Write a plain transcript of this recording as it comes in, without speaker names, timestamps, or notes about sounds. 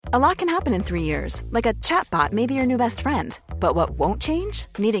A lot can happen in 3 years, like a chatbot may be your new best friend. But what won't change?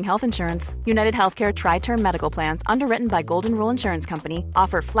 Needing health insurance. United Healthcare Tri-Term Medical Plans, underwritten by Golden Rule Insurance Company,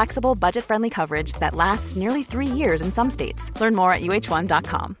 offer flexible, budget-friendly coverage that lasts nearly 3 years in some states. Learn more at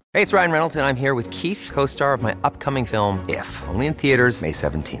uh1.com. Hey, it's Ryan Reynolds, and I'm here with Keith, co-star of my upcoming film, If, only in theaters May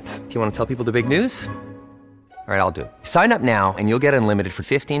 17th. Do you want to tell people the big news? All right, I'll do it. Sign up now and you'll get unlimited for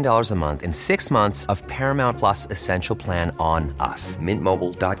 $15 a month and 6 months of Paramount Plus Essential Plan on us.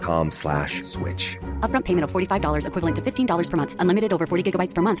 MintMobile.com/switch. Upfront payment of $45 equivalent to $15 per month. Unlimited over 40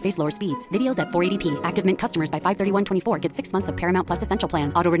 gigabytes per month. Face lower speeds. Videos at 480p. Active Mint customers by 531.24 get 6 months of Paramount Plus Essential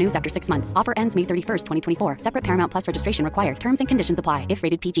Plan. Auto renews after 6 months. Offer ends May 31st, 2024. Separate Paramount Plus registration required. Terms and conditions apply if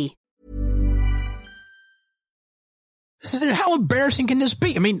rated PG. How embarrassing can this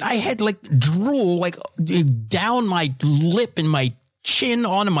be? I mean, I had like drool like down my lip and my chin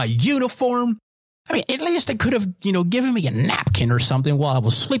onto my uniform. I mean, at least they could have, given me a napkin or something while I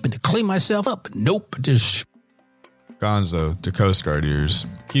was sleeping to clean myself up. But nope, just... Gonzo to Coast Guard ears.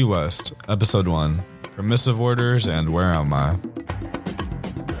 Key West, Episode 1. Permissive orders and where am I?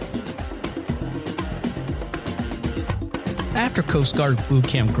 After Coast Guard boot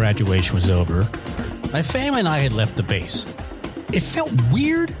camp graduation was over, my family and I had left the base. It felt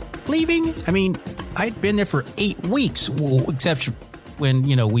weird leaving. I mean, I'd been there for 8 weeks, well, except when,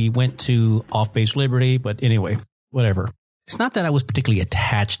 we went to Off-Base Liberty. But anyway, whatever. It's not that I was particularly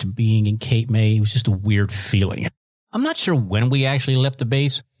attached to being in Cape May. It was just a weird feeling. I'm not sure when we actually left the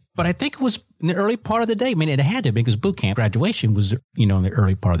base, but I think it was in the early part of the day. I mean, it had to be because boot camp graduation was, in the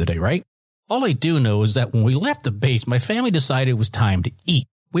early part of the day, right? All I do know is that when we left the base, my family decided it was time to eat.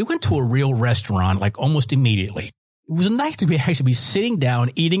 We went to a real restaurant like almost immediately. It was nice to actually be sitting down,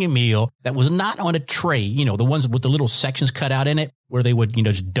 eating a meal that was not on a tray, the ones with the little sections cut out in it where they would,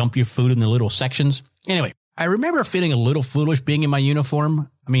 just dump your food in the little sections. Anyway, I remember feeling a little foolish being in my uniform.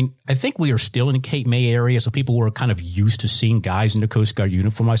 I mean, I think we are still in the Cape May area, so people were kind of used to seeing guys in the Coast Guard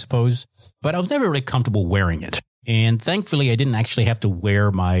uniform, I suppose. But I was never really comfortable wearing it. And thankfully, I didn't actually have to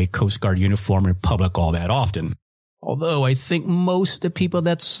wear my Coast Guard uniform in public all that often. Although I think most of the people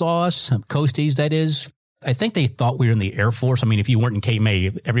that saw us, Coasties that is, I think they thought we were in the Air Force. I mean, if you weren't in Cape May,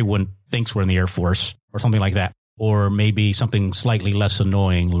 everyone thinks we're in the Air Force or something like that. Or maybe something slightly less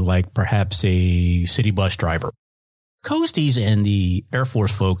annoying, like perhaps a city bus driver. Coasties and the Air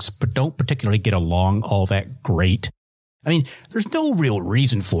Force folks don't particularly get along all that great. I mean, there's no real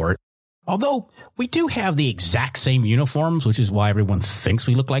reason for it. Although we do have the exact same uniforms, which is why everyone thinks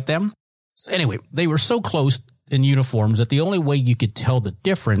we look like them. Anyway, they were so close in uniforms that the only way you could tell the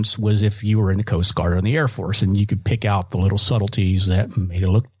difference was if you were in the Coast Guard or in the Air Force, and you could pick out the little subtleties that made it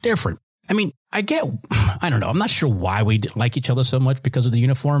look different. I mean, I don't know. I'm not sure why we didn't like each other so much because of the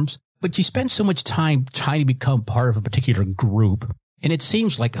uniforms, but you spend so much time trying to become part of a particular group, and it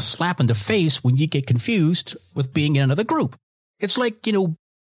seems like a slap in the face when you get confused with being in another group. It's like,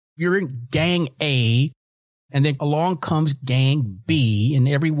 you're in Gang A, and then along comes Gang B, and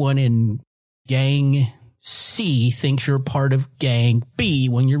everyone in Gang C thinks you're part of Gang B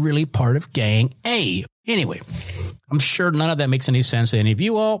when you're really part of Gang A. Anyway, I'm sure none of that makes any sense to any of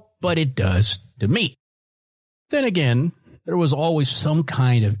you all, but it does to me. Then again, there was always some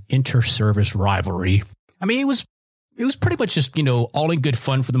kind of inter-service rivalry. I mean, it was pretty much just, all in good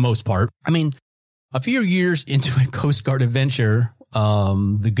fun for the most part. I mean, a few years into a Coast Guard adventure,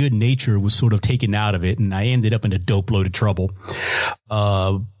 the good nature was sort of taken out of it, and I ended up in a dope load of trouble.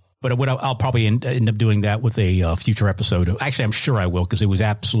 But I'll probably end up doing that with a future episode. Actually, I'm sure I will, because it was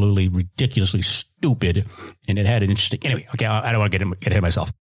absolutely ridiculously stupid, and it had an interesting. Anyway, okay, I don't want to get ahead of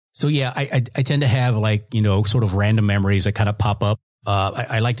myself. So yeah, I tend to have sort of random memories that kind of pop up.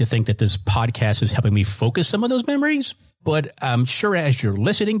 I like to think that this podcast is helping me focus some of those memories, but I'm sure as you're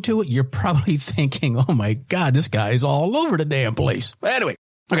listening to it, you're probably thinking, "Oh my God, this guy is all over the damn place." But anyway,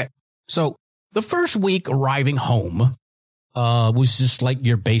 okay. So the first week arriving home was just like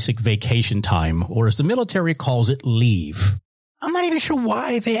your basic vacation time, or as the military calls it, leave. I'm not even sure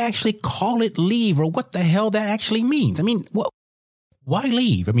why they actually call it leave or what the hell that actually means. I mean, why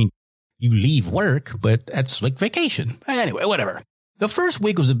leave? I mean, you leave work, but that's like vacation. Anyway, whatever. The first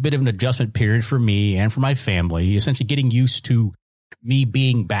week was a bit of an adjustment period for me and for my family, essentially getting used to me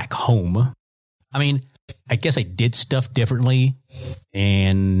being back home. I mean, I guess I did stuff differently,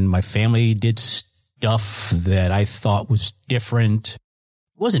 and my family did stuff that I thought was different. It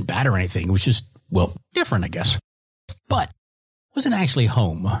wasn't bad or anything. It was just, different, I guess. But it wasn't actually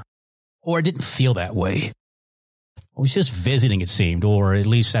home, or it didn't feel that way. I was just visiting, it seemed, or at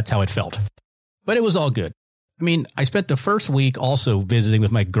least that's how it felt. But it was all good. I mean, I spent the first week also visiting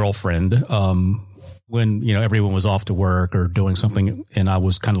with my girlfriend. when, everyone was off to work or doing something and I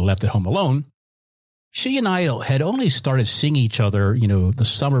was kind of left at home alone, she and I had only started seeing each other, the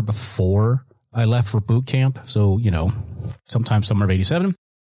summer before I left for boot camp. So, sometime summer of 87.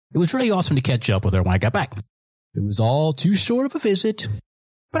 It was really awesome to catch up with her when I got back. It was all too short of a visit,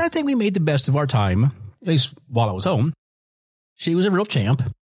 but I think we made the best of our time, at least while I was home. She was a real champ.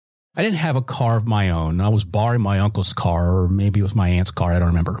 I didn't have a car of my own. I was borrowing my uncle's car, or maybe it was my aunt's car. I don't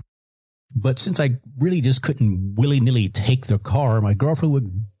remember. But since I really just couldn't willy-nilly take the car, my girlfriend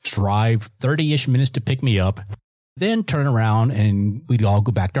would drive 30-ish minutes to pick me up, then turn around and we'd all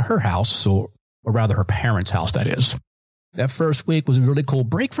go back to her house, or rather her parents' house, that is. That first week was a really cool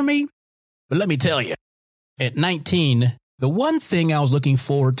break for me. But let me tell you, at 19, the one thing I was looking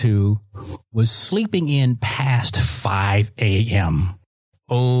forward to was sleeping in past 5 a.m.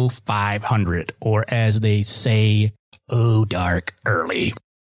 Oh, 500, or as they say, oh, dark early.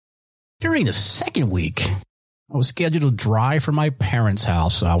 During the second week, I was scheduled to drive from my parents'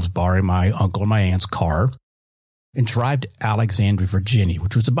 house. I was borrowing my uncle and my aunt's car and drive to Alexandria, Virginia,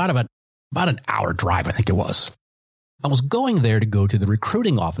 which was about an hour drive, I think it was. I was going there to go to the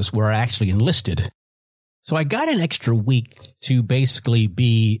recruiting office where I actually enlisted. So I got an extra week to basically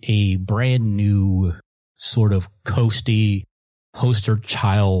be a brand new sort of coasty poster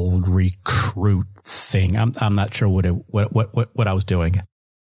child recruit thing. I'm not sure what I was doing.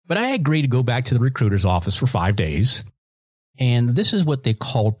 But I agreed to go back to the recruiter's office for 5 days. And this is what they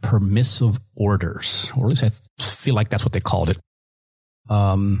called permissive orders, or at least I feel like that's what they called it.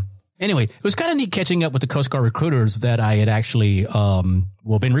 Anyway, it was kind of neat catching up with the Coast Guard recruiters that I had actually,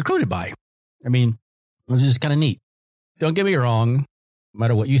 been recruited by. I mean, it was just kind of neat. Don't get me wrong. No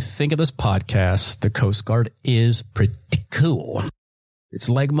matter what you think of this podcast, the Coast Guard is pretty cool. It's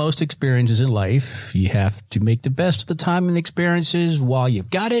like most experiences in life. You have to make the best of the time and experiences while you've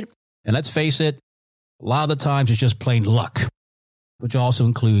got it. And let's face it, a lot of the times it's just plain luck, which also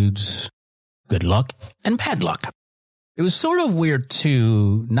includes good luck and bad luck. It was sort of weird,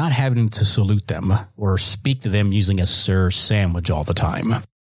 too, not having to salute them or speak to them using a sir sandwich all the time.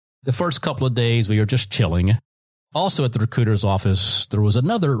 The first couple of days, we were just chilling. Also at the recruiter's office, there was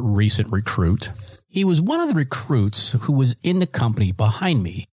another recent recruit. He was one of the recruits who was in the company behind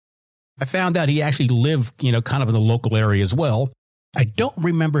me. I found out he actually lived, kind of in the local area as well. I don't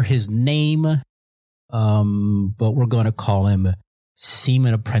remember his name, but we're going to call him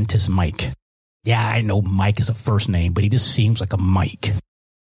Seaman Apprentice Mike. Yeah, I know Mike is a first name, but he just seems like a Mike.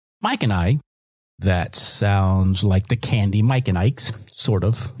 Mike and I, that sounds like the candy Mike and Ike's, sort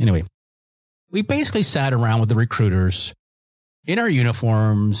of. Anyway, we basically sat around with the recruiters in our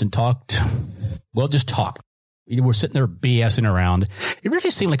uniforms and talked. Well, just talked. We were sitting there BSing around. It really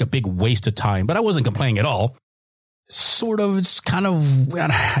seemed like a big waste of time, but I wasn't complaining at all. It's kind of,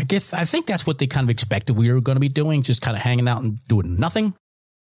 I think that's what they kind of expected we were going to be doing, just kind of hanging out and doing nothing.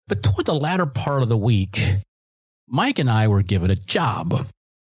 But toward the latter part of the week, Mike and I were given a job.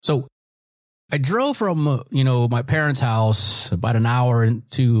 So I drove from, my parents' house about an hour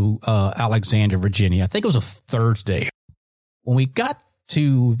to Alexandria, Virginia. I think it was a Thursday. When we got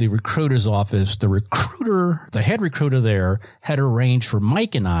to the recruiter's office, the head recruiter there had arranged for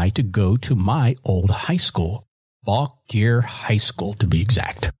Mike and I to go to my old high school, Fauquier High School to be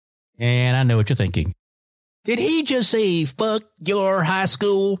exact. And I know what you're thinking. Did he just say, fuck your high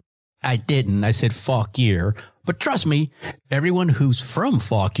school? I didn't. I said Fauquier. But trust me, everyone who's from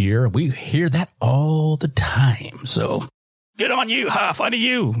Fauquier, we hear that all the time. So good on you, ha, funny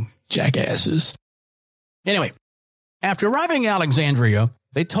you, jackasses. Anyway, after arriving at Alexandria,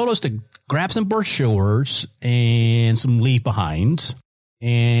 they told us to grab some brochures and some leave behinds,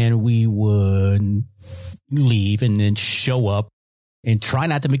 and we would leave and then show up and try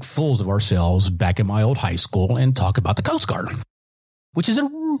not to make fools of ourselves back in my old high school and talk about the Coast Guard, which is,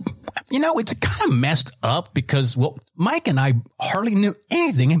 it's kind of messed up because, Mike and I hardly knew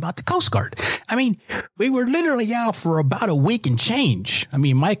anything about the Coast Guard. I mean, we were literally out for about a week and change. I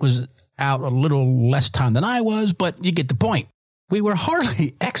mean, Mike was out a little less time than I was, but you get the point. We were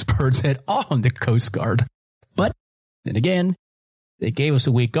hardly experts at all in the Coast Guard. But then again, they gave us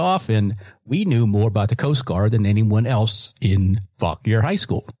a week off and we knew more about the Coast Guard than anyone else in Fauquier High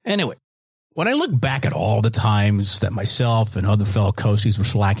School. Anyway, when I look back at all the times that myself and other fellow coasties were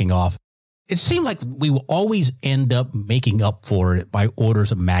slacking off, it seemed like we will always end up making up for it by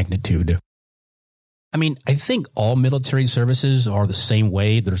orders of magnitude. I mean, I think all military services are the same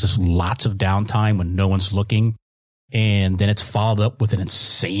way. There's just lots of downtime when no one's looking. And then it's followed up with an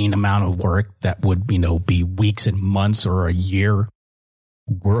insane amount of work that would, be weeks and months or a year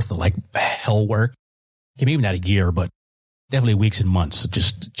worth of like hell work. Maybe not a year, but definitely weeks and months.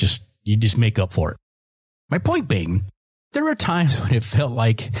 You just make up for it. My point being, there were times when it felt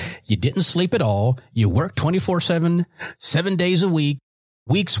like you didn't sleep at all. You worked 24/7, 7 days a week.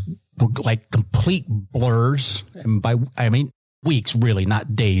 Weeks were like complete blurs. And weeks really,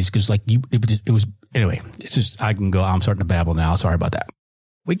 not days. Cause like it was anyway, it's just, I'm starting to babble now. Sorry about that.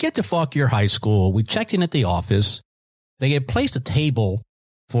 We get to Fauquier High School. We checked in at the office. They had placed a table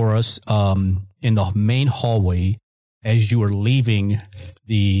for us, in the main hallway as you were leaving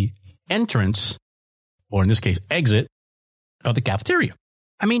the entrance, or in this case, exit of the cafeteria.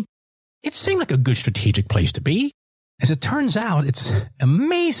 I mean, it seemed like a good strategic place to be. As it turns out, it's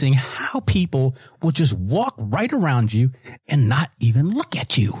amazing how people will just walk right around you and not even look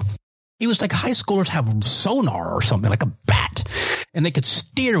at you. It was like high schoolers have sonar or something, like a bat, and they could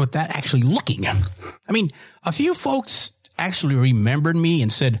steer without actually looking. I mean, a few folks actually remembered me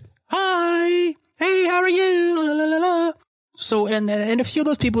and said, "Hi, hey, how are you?" La, la, la, la. So, and a few of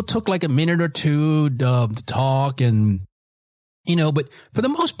those people took like a minute or two to talk, and, but for the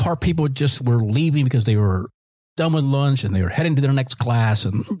most part, people just were leaving because they were done with lunch and they were heading to their next class,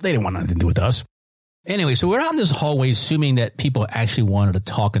 and they didn't want nothing to do with us. Anyway, so we're out in this hallway, assuming that people actually wanted to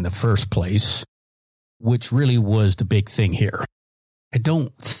talk in the first place, which really was the big thing here. I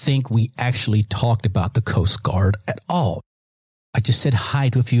don't think we actually talked about the Coast Guard at all. I just said hi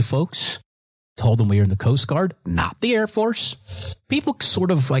to a few folks, told them we were in the Coast Guard, not the Air Force. People sort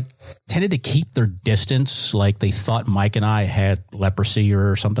of like tended to keep their distance, like they thought Mike and I had leprosy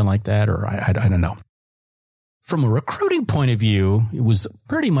or something like that, or I don't know. From a recruiting point of view, it was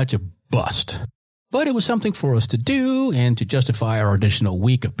pretty much a bust. But it was something for us to do and to justify our additional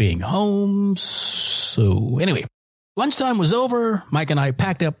week of being home. So anyway, lunchtime was over. Mike and I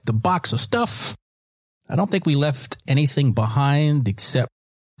packed up the box of stuff. I don't think we left anything behind except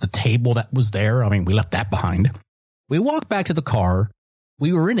the table that was there. I mean, we left that behind. We walked back to the car.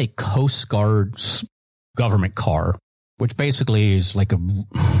 We were in a Coast Guard government car, which basically is like a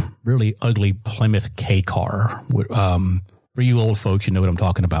really ugly Plymouth K car. For you old folks, you know what I'm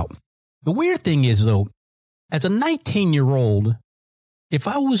talking about. The weird thing is, though, as a 19-year-old, if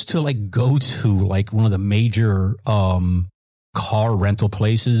I was to like go to like one of the major car rental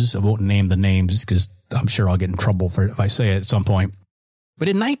places, I won't name the names because I'm sure I'll get in trouble for it if I say it at some point. But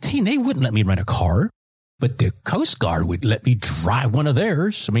at 19, they wouldn't let me rent a car, but the Coast Guard would let me drive one of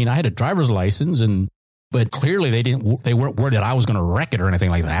theirs. I mean, I had a driver's license, but clearly they weren't worried that I was going to wreck it or anything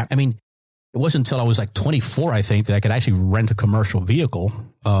like that. I mean, it wasn't until I was like 24, I think, that I could actually rent a commercial vehicle.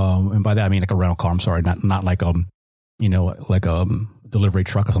 And by that, I mean like a rental car. I'm sorry, not like, like a delivery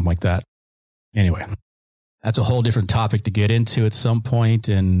truck or something like that. Anyway, that's a whole different topic to get into at some point,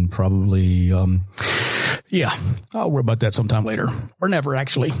 and probably, I'll worry about that sometime later, or never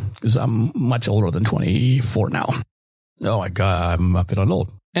actually, because I'm much older than 24 now. Oh my God, I'm a bit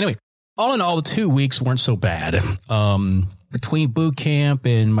old. Anyway, all in all, the 2 weeks weren't so bad. Between boot camp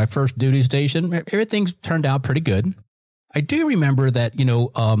and my first duty station, everything turned out pretty good. I do remember that,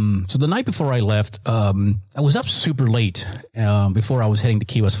 so the night before I left, I was up super late before I was heading to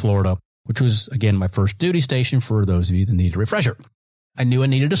Key West, Florida, which was, again, my first duty station for those of you that need a refresher. I knew I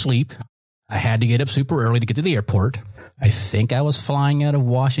needed to sleep. I had to get up super early to get to the airport. I think I was flying out of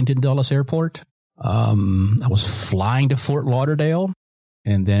Washington Dulles Airport. I was flying to Fort Lauderdale,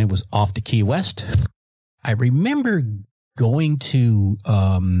 and then it was off to Key West. I remember going to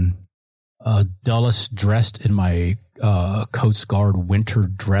Dulles dressed in my Coast Guard winter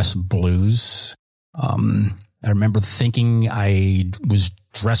dress blues. I remember thinking I was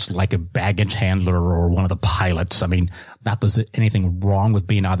dressed like a baggage handler or one of the pilots. I mean, not that there's anything wrong with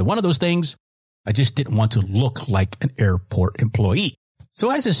being either one of those things. I just didn't want to look like an airport employee.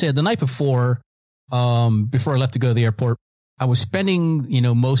 So as I said, the night before I left to go to the airport, I was spending,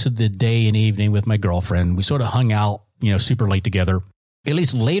 most of the day and evening with my girlfriend. We sort of hung out, super late together, at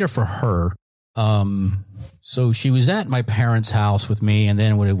least later for her. So she was at my parents' house with me. And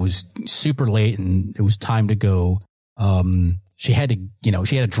then when it was super late and it was time to go, she had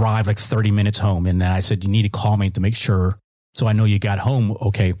to drive like 30 minutes home. And then I said, you need to call me to make sure. So I know you got home.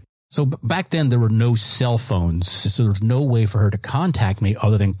 Okay. So back then there were no cell phones. So there was no way for her to contact me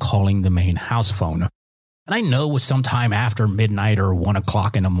other than calling the main house phone. And I know it was sometime after midnight or 1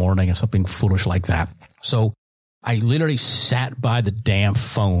 o'clock in the morning or something foolish like that. So I literally sat by the damn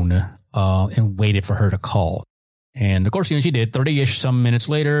phone and waited for her to call. And of course, she did. 30-ish some minutes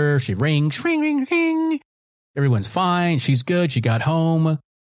later, she rings, ring, ring, ring. Everyone's fine. She's good. She got home.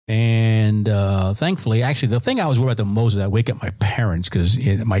 And thankfully, actually, the thing I was worried about the most is I wake up my parents because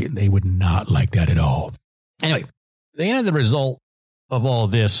they would not like that at all. Anyway, the end of the result of all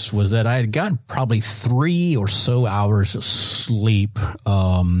of this was that I had gotten probably 3 or so hours of sleep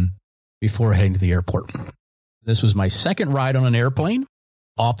before heading to the airport. This was my second ride on an airplane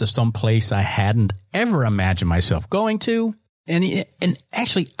off to some place I hadn't ever imagined myself going to. And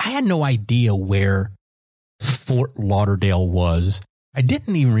actually, I had no idea where Fort Lauderdale was. I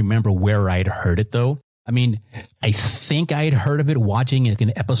didn't even remember where I'd heard it, though. I mean, I think I'd heard of it watching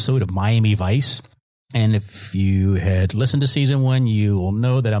an episode of Miami Vice. And if you had listened to season 1, you will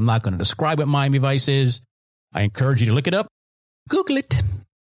know that I'm not going to describe what Miami Vice is. I encourage you to look it up. Google it.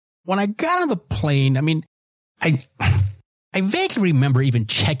 When I got on the plane, I mean, I vaguely remember even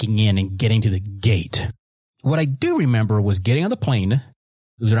checking in and getting to the gate. What I do remember was getting on the plane. It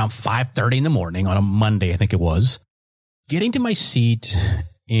was around 5:30 in the morning on a Monday, I think it was. Getting to my seat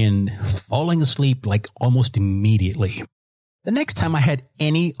and falling asleep like almost immediately. The next time I had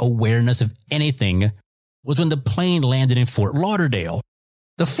any awareness of anything was when the plane landed in Fort Lauderdale.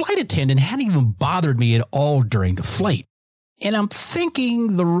 The flight attendant hadn't even bothered me at all during the flight. And I'm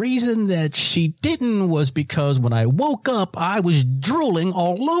thinking the reason that she didn't was because when I woke up, I was drooling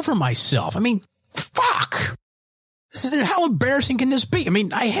all over myself. I mean, fuck. How embarrassing can this be? I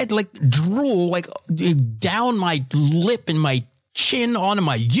mean, I had like drool like down my lip and my chin onto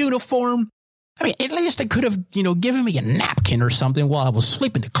my uniform. I mean, at least I could have, given me a napkin or something while I was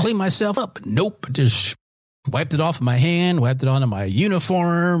sleeping to clean myself up. But nope, I just wiped it off of my hand, wiped it onto my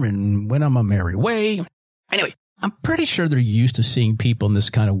uniform, and went on my merry way. Anyway, I'm pretty sure they're used to seeing people in this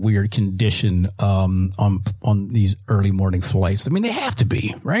kind of weird condition on these early morning flights. I mean, they have to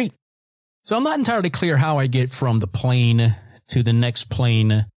be, right? So I'm not entirely clear how I get from the plane to the next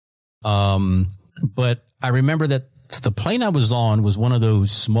plane. But I remember that the plane I was on was one of those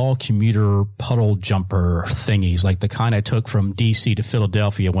small commuter puddle jumper thingies, like the kind I took from DC to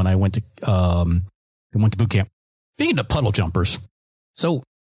Philadelphia when I went to boot camp. Speaking of puddle jumpers, so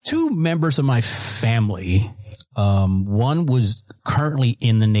 2 members of my family, one was currently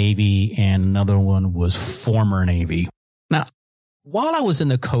in the Navy and another one was former Navy. Now, while I was in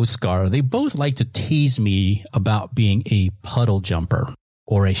the Coast Guard, they both liked to tease me about being a puddle jumper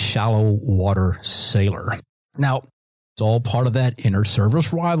or a shallow water sailor. Now, it's all part of that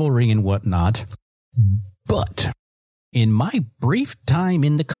inter-service rivalry and whatnot. But in my brief time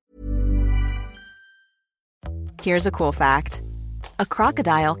in the... Here's a cool fact. A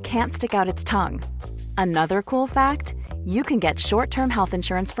crocodile can't stick out its tongue. Another cool fact, you can get short-term health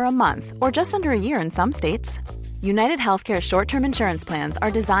insurance for a month or just under a year in some states. United Healthcare short-term insurance plans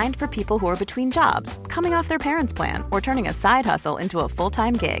are designed for people who are between jobs, coming off their parents' plan, or turning a side hustle into a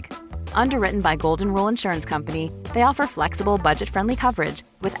full-time gig. Underwritten by Golden Rule Insurance Company, they offer flexible, budget-friendly coverage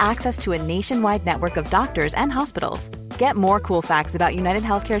with access to a nationwide network of doctors and hospitals. Get more cool facts about United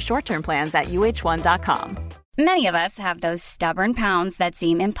Healthcare short-term plans at uh1.com. Many of us have those stubborn pounds that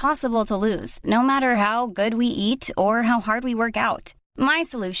seem impossible to lose, no matter how good we eat or how hard we work out. My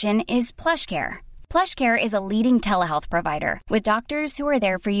solution is PlushCare. PlushCare is a leading telehealth provider with doctors who are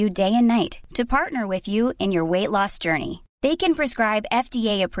there for you day and night to partner with you in your weight loss journey. They can prescribe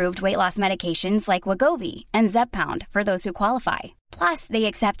FDA-approved weight loss medications like Wegovy and Zepbound for those who qualify. Plus, they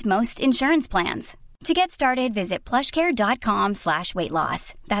accept most insurance plans. To get started, visit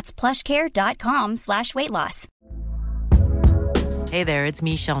plushcare.com/weightloss. That's plushcare.com/weightloss. Hey there, it's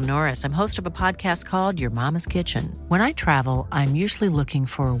Michelle Norris. I'm host of a podcast called Your Mama's Kitchen. When I travel, I'm usually looking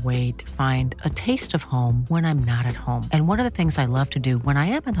for a way to find a taste of home when I'm not at home. And one of the things I love to do when I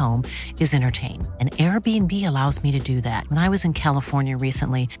am at home is entertain. And Airbnb allows me to do that. When I was in California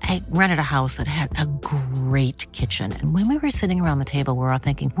recently, I rented a house that had a great kitchen. And when we were sitting around the table, we were all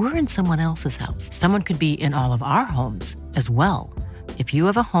thinking, we're in someone else's house. Someone could be in all of our homes as well. If you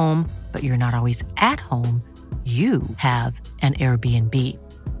have a home, but you're not always at home, you have an Airbnb.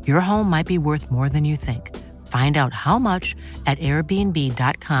 Your home might be worth more than you think. Find out how much at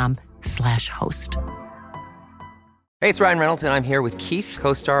airbnb.com/host. Hey, it's Ryan Reynolds, and I'm here with Keith,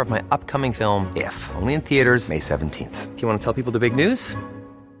 co-star of my upcoming film, If, only in theaters May 17th. Do you want to tell people the big news?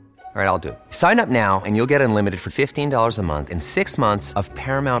 All right, I'll do it. Sign up now and you'll get unlimited for $15 a month and 6 months of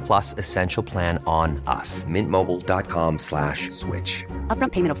Paramount Plus Essential Plan on us. MintMobile.com/switch.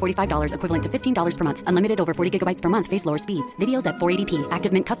 Upfront payment of $45 equivalent to $15 per month. Unlimited over 40 gigabytes per month. Face lower speeds. Videos at 480p.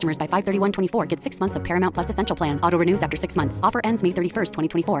 Active Mint customers by 531.24 get 6 months of Paramount Plus Essential Plan. Auto renews after 6 months. Offer ends May 31st,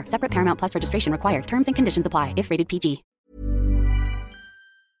 2024. Separate Paramount Plus registration required. Terms and conditions apply if rated PG.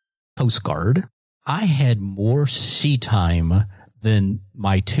 Coast Guard, I had more sea time than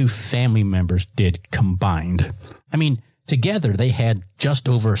my 2 family members did combined. I mean, together they had just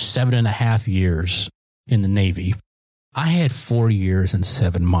over 7.5 years in the Navy. I had 4 years and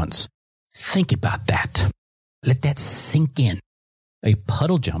 7 months. Think about that. Let that sink in. A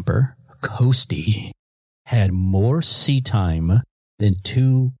puddle jumper, Coastie, had more sea time than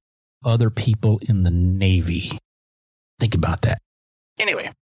 2 other people in the Navy. Think about that.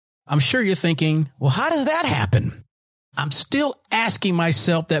 Anyway, I'm sure you're thinking, well, how does that happen? I'm still asking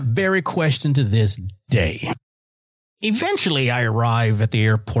myself that very question to this day. Eventually, I arrive at the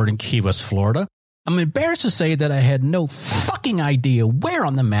airport in Key West, Florida. I'm embarrassed to say that I had no fucking idea where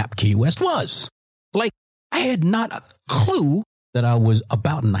on the map Key West was. Like, I had not a clue that I was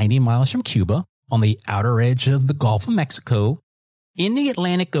about 90 miles from Cuba on the outer edge of the Gulf of Mexico in the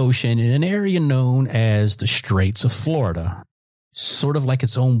Atlantic Ocean in an area known as the Straits of Florida. Sort of like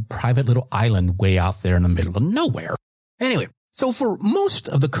its own private little island way out there in the middle of nowhere. Anyway, so for most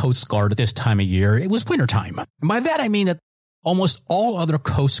of the Coast Guard at this time of year, it was wintertime. And by that, I mean that almost all other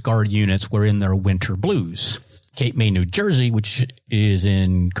Coast Guard units were in their winter blues. Cape May, New Jersey, which is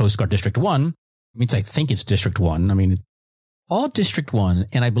in Coast Guard District 1, I think it's District 1. I mean, all District 1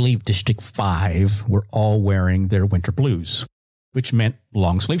 and I believe District 5 were all wearing their winter blues, which meant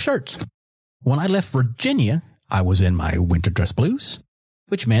long sleeve shirts. When I left Virginia, I was in my winter dress blues,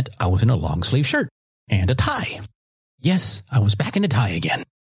 which meant I was in a long sleeve shirt and a tie. Yes, I was back in the tie again.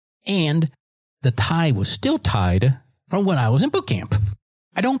 And the tie was still tied from when I was in boot camp.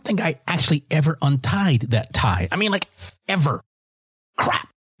 I don't think I actually ever untied that tie. I mean, like, ever. Crap.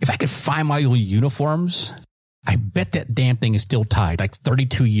 If I could find my old uniforms, I bet that damn thing is still tied, like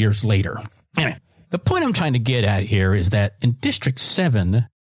 32 years later. Anyway, the point I'm trying to get at here is that in District 7,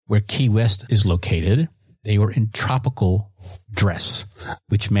 where Key West is located, they were in tropical dress,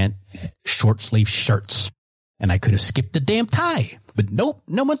 which meant short sleeve shirts. And I could have skipped the damn tie. But nope,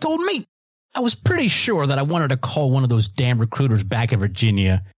 no one told me. I was pretty sure that I wanted to call one of those damn recruiters back in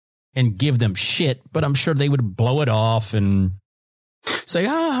Virginia and give them shit, but I'm sure they would blow it off and say,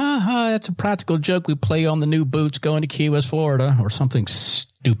 that's a practical joke we play on the new boots going to Key West, Florida, or something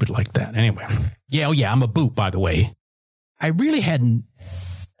stupid like that. Anyway, yeah, I'm a boot, by the way. I really hadn't,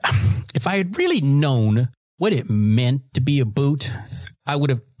 if I had really known what it meant to be a boot, I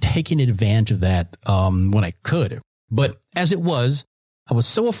would have taken advantage of that when I could. But as it was, I was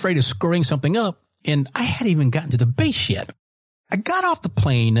so afraid of screwing something up, and I hadn't even gotten to the base yet. I got off the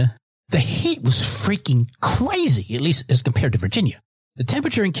plane. The heat was freaking crazy, at least as compared to Virginia. The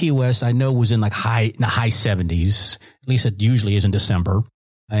temperature in Key West, I know, was in the high 70s. At least it usually is in December.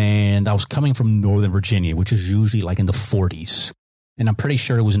 And I was coming from Northern Virginia, which is usually like in the 40s. And I'm pretty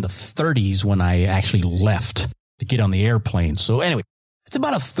sure it was in the 30s when I actually left to get on the airplane. So anyway, it's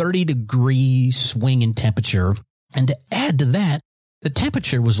about a 30-degree swing in temperature. And to add to that, the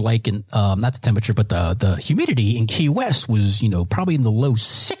temperature was like in, not the temperature, but the humidity in Key West was, probably in the low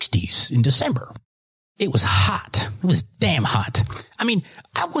 60s in December. It was hot. It was damn hot. I mean,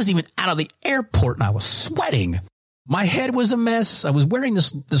 I wasn't even out of the airport and I was sweating. My head was a mess. I was wearing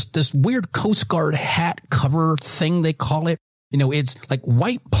this weird Coast Guard hat cover thing, they call it. It's like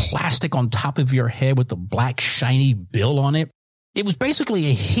white plastic on top of your head with a black shiny bill on it. It was basically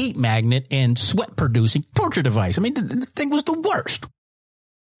a heat magnet and sweat-producing torture device. I mean, the thing was the worst.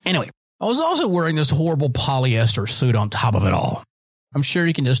 Anyway, I was also wearing this horrible polyester suit on top of it all. I'm sure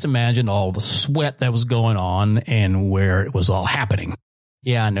you can just imagine all the sweat that was going on and where it was all happening.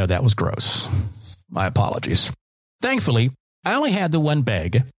 Yeah, I know that was gross. My apologies. Thankfully, I only had the one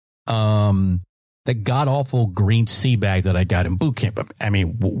bag, that god-awful green sea bag that I got in boot camp. I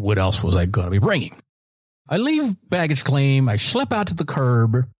mean, what else was I going to be bringing? I leave baggage claim, I schlep out to the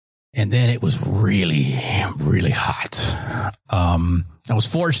curb, and then it was really, really hot. I was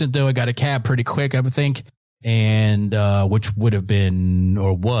fortunate, though. I got a cab pretty quick, I would think, and which would have been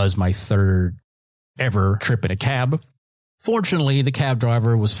or was my third ever trip in a cab. Fortunately, the cab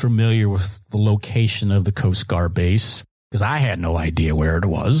driver was familiar with the location of the Coast Guard base because I had no idea where it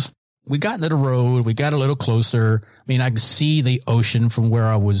was. We got into the road. We got a little closer. I mean, I could see the ocean from where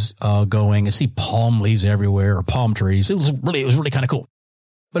I was going. I see palm leaves everywhere, or palm trees. It was really kind of cool.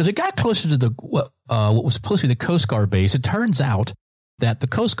 But as it got closer to what was supposed to be the Coast Guard base, it turns out that the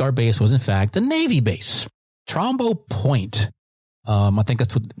Coast Guard base was in fact a Navy base, Trombo Point. I think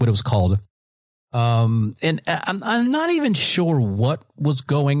that's what it was called. And I'm not even sure what was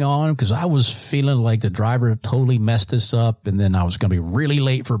going on because I was feeling like the driver totally messed this up, and then I was going to be really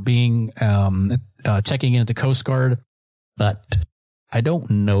late for being checking in at the Coast Guard. But I don't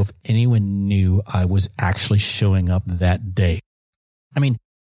know if anyone knew I was actually showing up that day. I mean,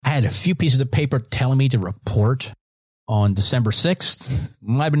 I had a few pieces of paper telling me to report on December 6th.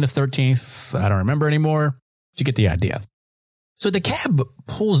 Might have been the 13th. I don't remember anymore. You get the idea. So the cab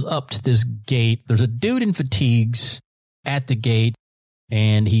pulls up to this gate. There's a dude in fatigues at the gate,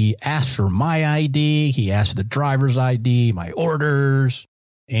 and he asks for my ID. He asks for the driver's ID, my orders,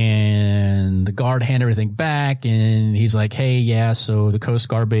 And the guard handed everything back, and he's like, hey, yeah, so the Coast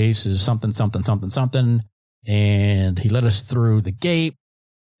Guard base is something, something, something, something. And he let us through the gate.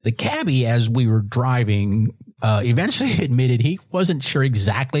 The cabbie, as we were driving, eventually admitted he wasn't sure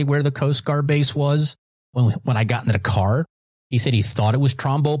exactly where the Coast Guard base was when I got into the car. He said he thought it was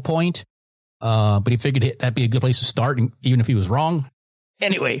Trombo Point, but he figured that'd be a good place to start, even if he was wrong.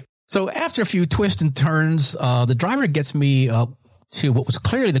 Anyway, so after a few twists and turns, the driver gets me up to what was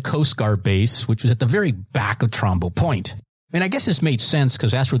clearly the Coast Guard base, which was at the very back of Trombo Point. I mean, I guess this made sense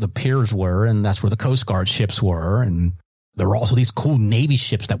because that's where the piers were, and that's where the Coast Guard ships were. And there were also these cool Navy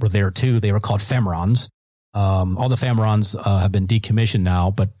ships that were there, too. They were called Femrons. All the Femrons have been decommissioned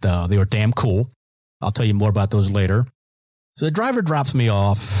now, but they were damn cool. I'll tell you more about those later. So the driver drops me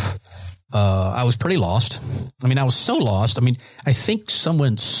off. I was pretty lost. I mean, I was so lost. I mean, I think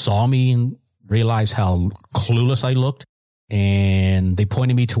someone saw me and realized how clueless I looked. And they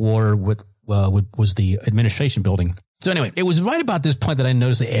pointed me toward what was the administration building. So anyway, it was right about this point that I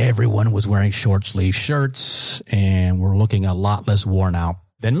noticed that everyone was wearing short sleeve shirts and were looking a lot less worn out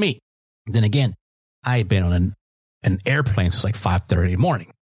than me. Then again, I had been on an airplane since like 5:30 in the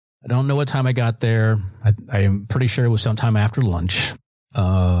morning. I don't know what time I got there. I am pretty sure it was sometime after lunch.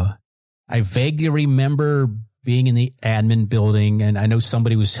 I vaguely remember being in the admin building, and I know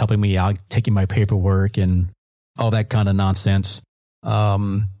somebody was helping me out, taking my paperwork and all that kind of nonsense.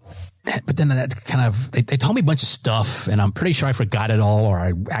 But then that kind of, they told me a bunch of stuff, and I'm pretty sure I forgot it all, or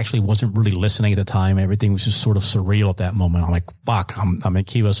I actually wasn't really listening at the time. Everything was just sort of surreal at that moment. I'm like, fuck, I'm in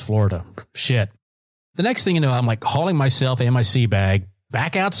Key West, Florida. Shit. The next thing you know, I'm like hauling myself and my sea bag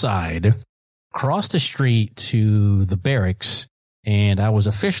back outside, across the street to the barracks, and I was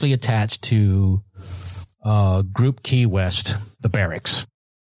officially attached to Group Key West, the barracks.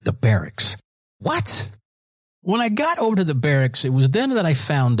 The barracks. What? When I got over to the barracks, it was then that I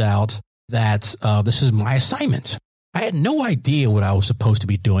found out that this is my assignment. I had no idea what I was supposed to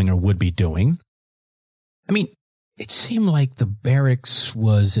be doing or would be doing. I mean, it seemed like the barracks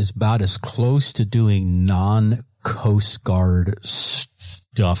was about as close to doing non-Coast Guard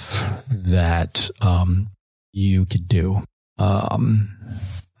stuff that you could do.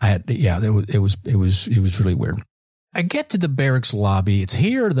 It was really weird. I get to the barracks lobby. It's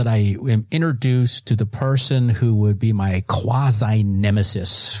here that I am introduced to the person who would be my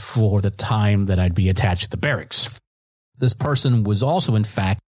quasi-nemesis for the time that I'd be attached to the barracks. This person was also, in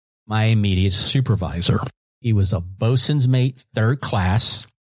fact, my immediate supervisor. He was a bosun's mate, 3rd class.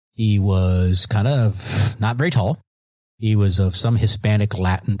 He was kind of not very tall. He was of some Hispanic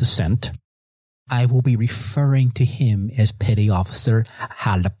Latin descent. I will be referring to him as Petty Officer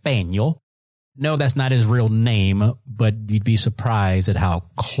Jalapeno. No, that's not his real name, but you'd be surprised at how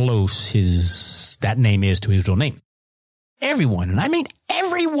close that name is to his real name. Everyone, and I mean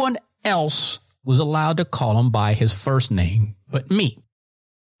everyone else, was allowed to call him by his first name, but me.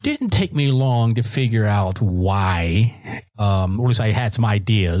 Didn't take me long to figure out why, or at least I had some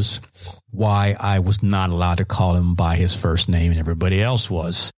ideas why I was not allowed to call him by his first name and everybody else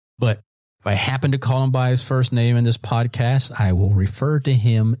was. But if I happen to call him by his first name in this podcast, I will refer to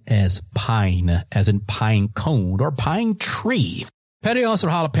him as Pine, as in pine cone or pine tree. Petty Officer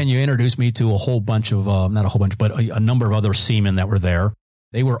Jalapeno introduced me to a whole bunch of, not a whole bunch, but a number of other seamen that were there.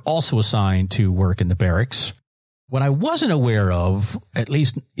 They were also assigned to work in the barracks. What I wasn't aware of, at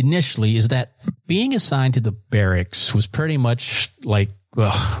least initially, is that being assigned to the barracks was pretty much like,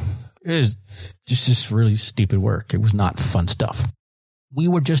 it was just really stupid work. It was not fun stuff. We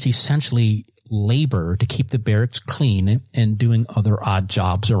were just essentially labor to keep the barracks clean and doing other odd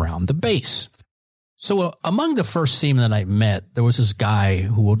jobs around the base. So among the first seamen that I met, there was this guy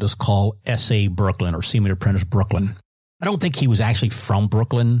who we'll just call S.A. Brooklyn, or Seaman Apprentice Brooklyn. I don't think he was actually from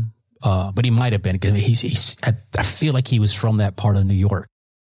Brooklyn, but he might have been, because I feel like he was from that part of New York.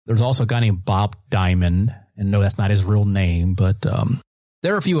 There's also a guy named Bob Diamond, and no, that's not his real name, but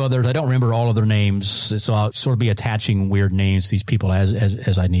there are a few others. I don't remember all of their names, so I'll sort of be attaching weird names to these people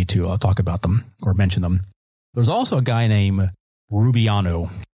as I need to talk about them or mention them. There's also a guy named Rubiano.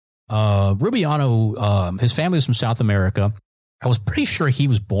 His family was from South America. I was pretty sure he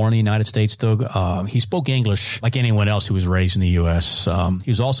was born in the United States, though. He spoke English like anyone else who was raised in the U.S.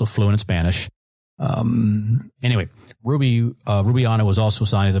 He was also fluent in Spanish. Anyway, Rubiano was also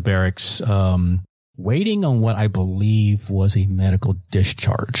assigned to the barracks, waiting on what I believe was a medical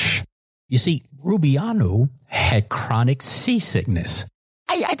discharge. You see, Rubiano had chronic seasickness.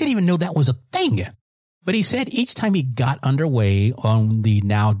 I didn't even know that was a thing. But he said each time he got underway on the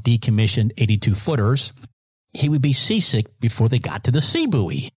now decommissioned 82-footers, he would be seasick before they got to the sea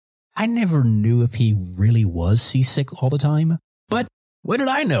buoy. I never knew if he really was seasick all the time, but What did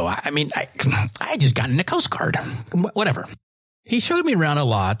I know? I mean, I just got in the Coast Guard. Whatever. He showed me around a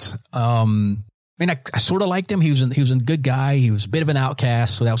lot. I sort of liked him. He was a good guy. He was a bit of an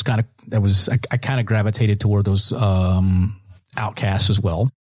outcast. So I kind of gravitated toward those outcasts as well.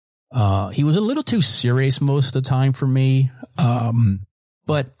 He was a little too serious most of the time for me.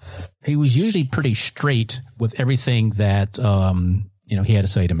 But he was usually pretty straight with everything that, he had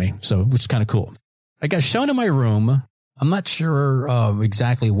to say to me. So, which is kind of cool. I got shown in my room. I'm not sure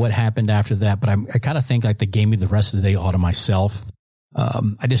exactly what happened after that, but I kind of think like they gave me the rest of the day all to myself.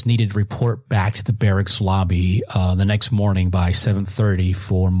 I just needed to report back to the barracks lobby the next morning by 7:30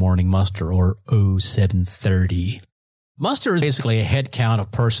 for morning muster, or 7:30. Muster is basically a head count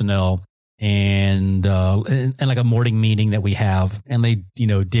of personnel and like a morning meeting that we have, and they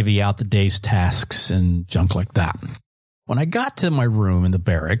divvy out the day's tasks and junk like that. When I got to my room in the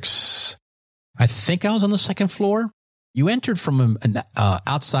barracks, I think I was on the second floor. You entered from an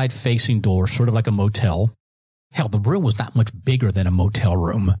outside facing door, sort of like a motel. Hell, the room was not much bigger than a motel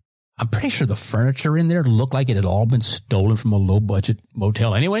room. I'm pretty sure the furniture in there looked like it had all been stolen from a low budget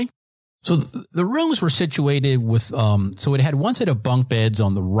motel anyway. So the rooms were situated with, so it had one set of bunk beds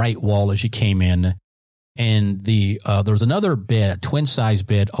on the right wall as you came in. And there was another bed, twin size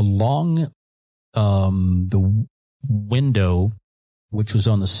bed along, the window, which was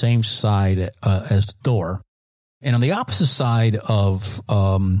on the same side, as the door. And on the opposite side of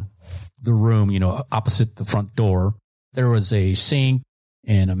the room, opposite the front door, there was a sink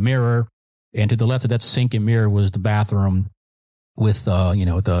and a mirror. And to the left of that sink and mirror was the bathroom with,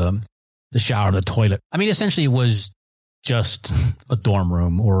 the shower, the toilet. I mean, essentially it was just a dorm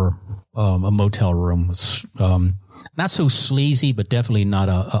room or a motel room. Not so sleazy, but definitely not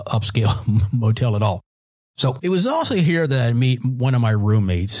a upscale motel at all. So it was also here that I meet one of my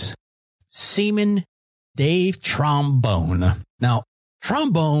roommates, Seaman Dave Trombone. Now,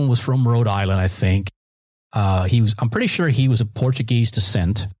 Trombone was from Rhode Island, I think. I'm pretty sure he was of Portuguese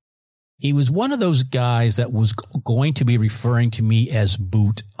descent. He was one of those guys that was going to be referring to me as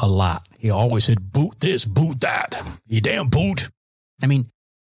Boot a lot. He always said, boot this, boot that. You damn boot. I mean,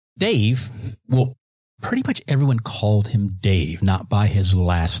 Dave, well, pretty much everyone called him Dave, not by his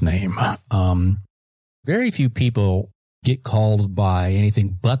last name. Very few people get called by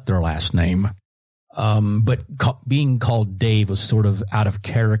anything but their last name. But being called Dave was sort of out of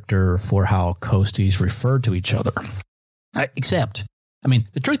character for how Coasties referred to each other. Except, I mean,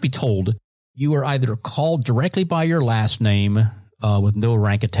 the truth be told, you were either called directly by your last name, with no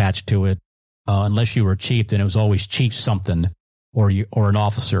rank attached to it, unless you were a chief, then it was always Chief something, or an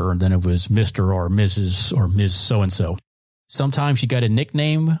officer, and then it was Mr. or Mrs. or Ms. So-and-so. Sometimes you got a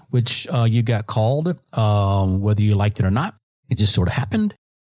nickname, which you got called, whether you liked it or not. It just sort of happened.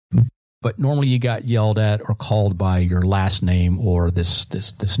 But normally you got yelled at or called by your last name or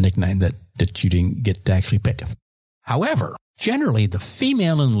this nickname that you didn't get to actually pick. However, generally the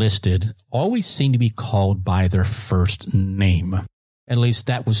female enlisted always seemed to be called by their first name. At least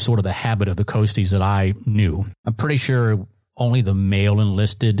that was sort of the habit of the Coasties that I knew. I'm pretty sure only the male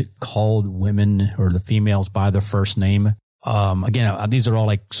enlisted called women or the females by their first name. Again, these are all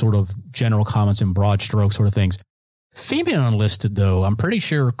like sort of general comments and broad stroke sort of things. Female enlisted, though, I'm pretty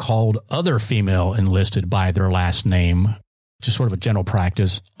sure called other female enlisted by their last name, just sort of a general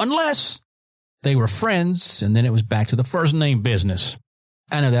practice, unless they were friends, and then it was back to the first name business.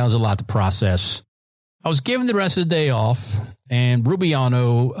 I know that was a lot to process. I was given the rest of the day off, and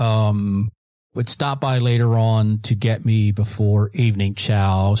Rubiano would stop by later on to get me before evening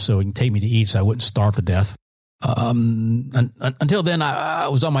chow so he can take me to eat so I wouldn't starve to death. Until then, I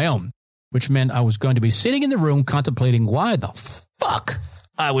was on my own, which meant I was going to be sitting in the room contemplating why the fuck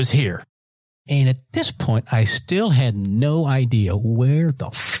I was here. And at this point, I still had no idea where the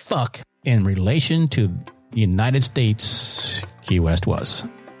fuck in relation to the United States Key West was.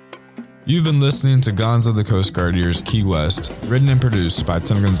 You've been listening to Gonzo the Coast Guardiers Key West, written and produced by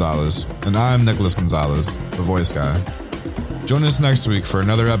Tim Gonzalez, and I'm Nicholas Gonzalez, the voice guy. Join us next week for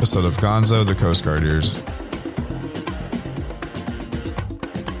another episode of Gonzo the Coast Guardiers.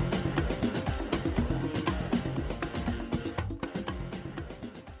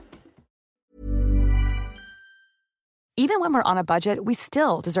 Even when we're on a budget, we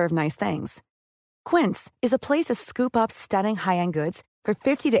still deserve nice things. Quince is a place to scoop up stunning high-end goods for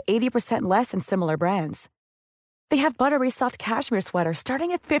 50 to 80% less than similar brands. They have buttery soft cashmere sweaters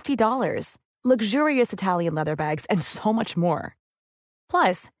starting at $50, luxurious Italian leather bags, and so much more.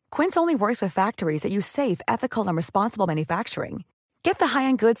 Plus, Quince only works with factories that use safe, ethical, and responsible manufacturing. Get the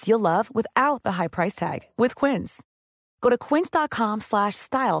high-end goods you'll love without the high price tag with Quince. Go to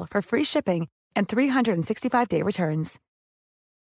quince.com/style for free shipping and 365-day returns.